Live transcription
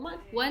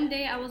One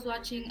day I was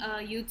watching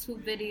a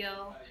YouTube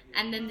video,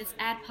 and then this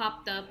ad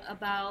popped up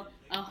about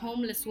a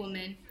homeless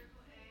woman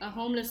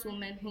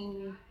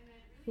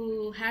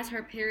who has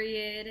her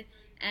period,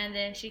 and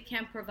then she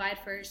can't provide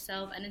for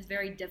herself, and it's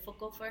very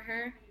difficult for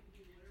her.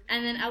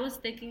 And then I was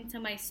thinking to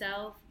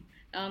myself,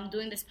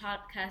 doing this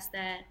podcast,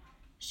 that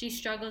she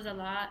struggles a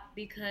lot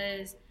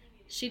because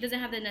she doesn't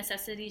have the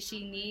necessities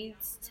she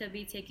needs to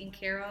be taken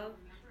care of,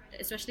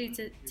 especially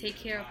to take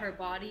care of her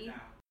body.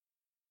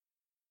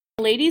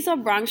 Ladies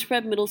of Bronx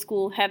Prep Middle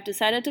School have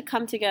decided to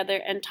come together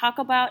and talk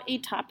about a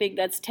topic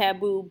that's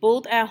taboo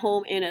both at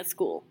home and at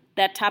school.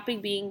 That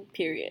topic being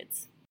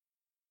periods.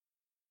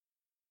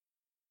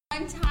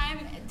 One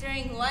time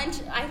during lunch,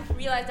 I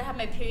realized I had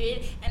my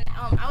period, and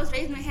I was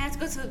raising my hand to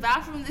go to the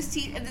bathroom. And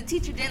the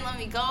teacher didn't let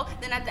me go.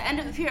 Then at the end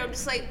of the period,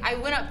 I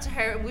went up to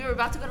her. We were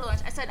about to go to lunch.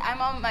 I said, "I'm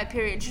on my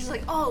period." She was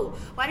like, "Oh,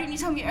 why didn't you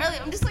tell me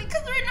earlier?" I'm just like,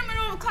 "Cause we're in the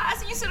middle of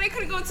class, and you said I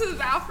couldn't go to the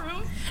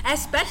bathroom."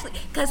 Especially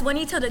because when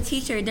you tell the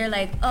teacher, they're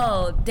like,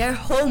 oh, their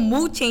whole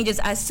mood changes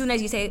as soon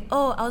as you say,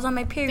 oh, I was on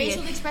my period.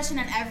 Facial expression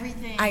and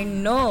everything. I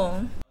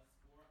know.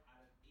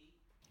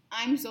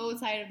 I'm so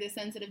tired of this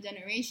sensitive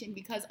generation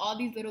because all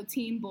these little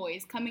teen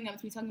boys coming up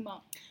to me talking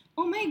about,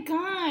 oh my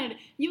God,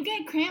 you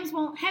get cramps.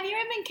 Well, have you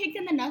ever been kicked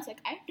in the nuts?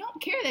 Like, I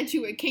don't care that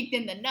you were kicked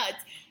in the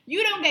nuts.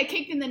 You don't get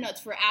kicked in the nuts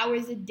for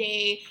hours a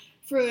day,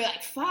 for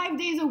like 5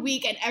 days a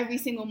week, and every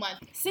single month.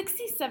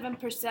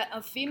 67%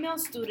 of female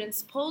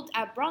students polled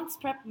at Bronx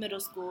Prep Middle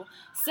School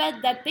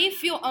said that they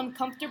feel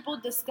uncomfortable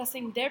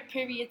discussing their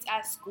periods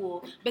at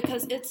school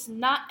because it's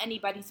not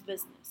anybody's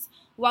business,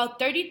 while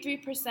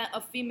 33%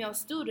 of female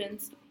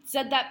students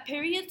said that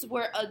periods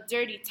were a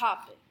dirty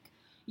topic.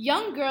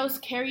 Young girls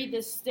carry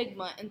this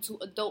stigma into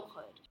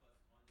adulthood.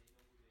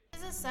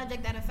 This is a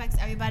subject that affects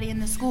everybody in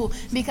the school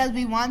because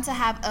we want to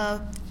have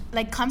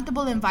a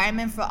comfortable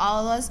environment for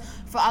all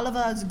of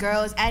us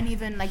girls, and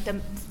even like the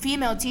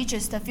female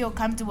teachers to feel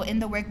comfortable in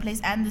the workplace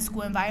and the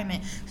school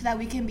environment, so that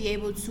we can be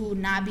able to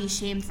not be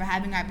shamed for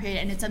having our period.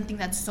 And it's something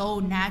that's so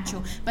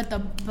natural,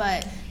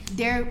 but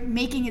they're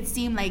making it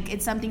seem like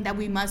it's something that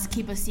we must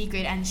keep a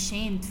secret and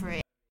shamed for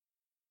it.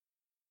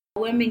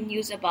 Women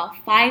use about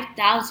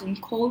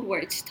 5,000 code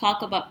words to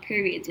talk about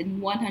periods in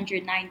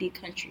 190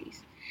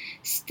 countries.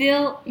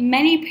 Still,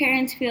 many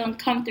parents feel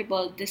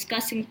uncomfortable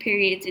discussing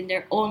periods in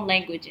their own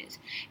languages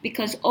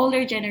because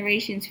older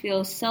generations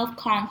feel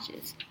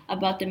self-conscious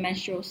about the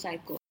menstrual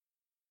cycle.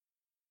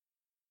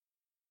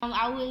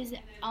 I was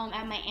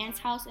at my aunt's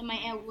house, and my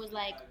aunt was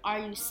like, "Are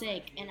you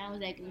sick?" And I was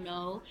like,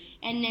 "No."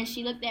 And then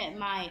she looked at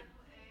my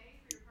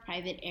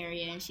private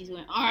area and she's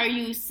going, "Are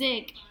you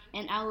sick?"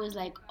 And I was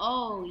like,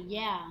 "Oh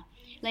yeah."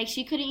 Like,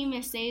 she couldn't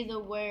even say the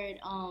word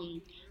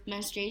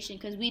menstruation,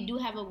 because we do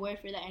have a word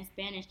for that in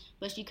Spanish,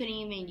 but she couldn't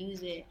even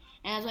use it.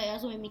 And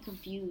that's what made me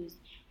confused,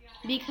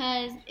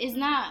 because it's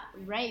not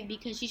right,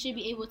 because she should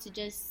be able to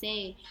just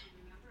say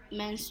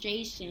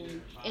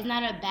menstruation. It's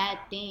not a bad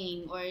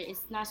thing, or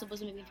it's not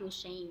supposed to make me feel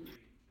shamed.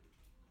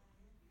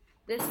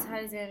 This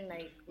ties in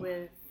like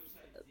with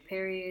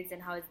periods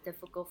and how it's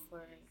difficult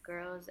for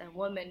girls and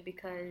women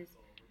because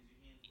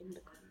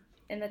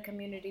in the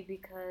community,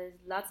 because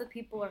lots of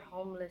people are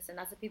homeless and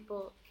lots of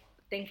people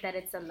think that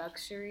it's a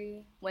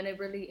luxury when it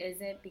really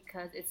isn't,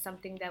 because it's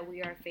something that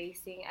we are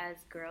facing as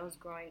girls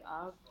growing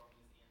up,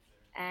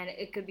 and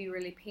it could be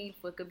really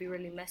painful, it could be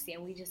really messy,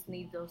 and we just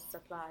need those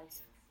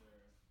supplies.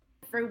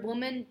 For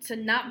women to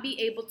not be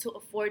able to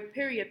afford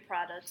period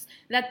products,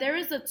 that there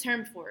is a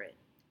term for it,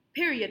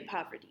 period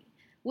poverty,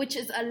 which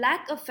is a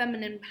lack of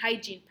feminine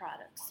hygiene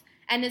products,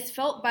 and is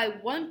felt by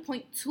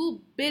 1.2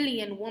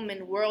 billion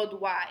women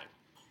worldwide.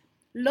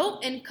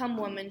 Low-income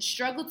women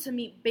struggle to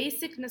meet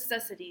basic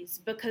necessities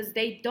because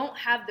they don't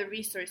have the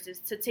resources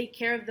to take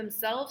care of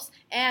themselves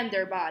and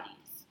their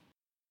bodies.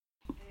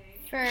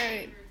 For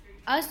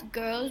us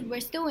girls, we're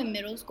still in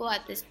middle school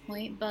at this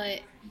point,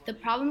 but the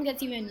problem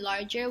gets even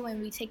larger when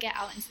we take it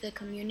out into the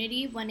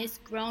community, when it's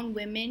grown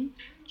women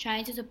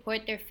trying to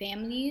support their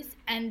families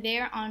and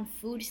they're on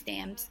food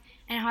stamps.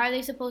 And how are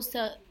they supposed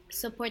to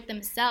support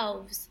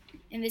themselves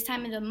in this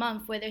time of the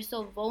month where they're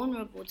so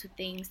vulnerable to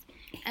things?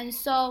 And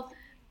so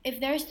if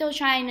they're still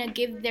trying to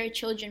give their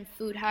children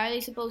food, how are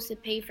they supposed to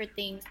pay for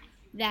things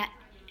that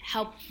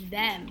help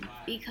them?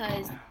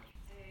 Because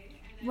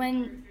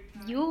when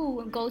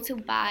you go to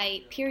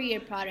buy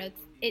period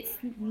products, it's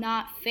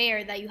not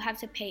fair that you have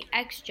to pay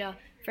extra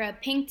for a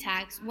pink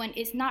tax when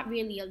it's not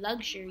really a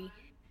luxury.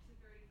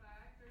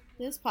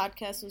 This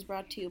podcast was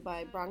brought to you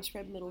by Bronx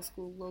Prep Middle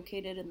School,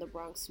 located in the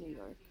Bronx, New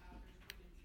York.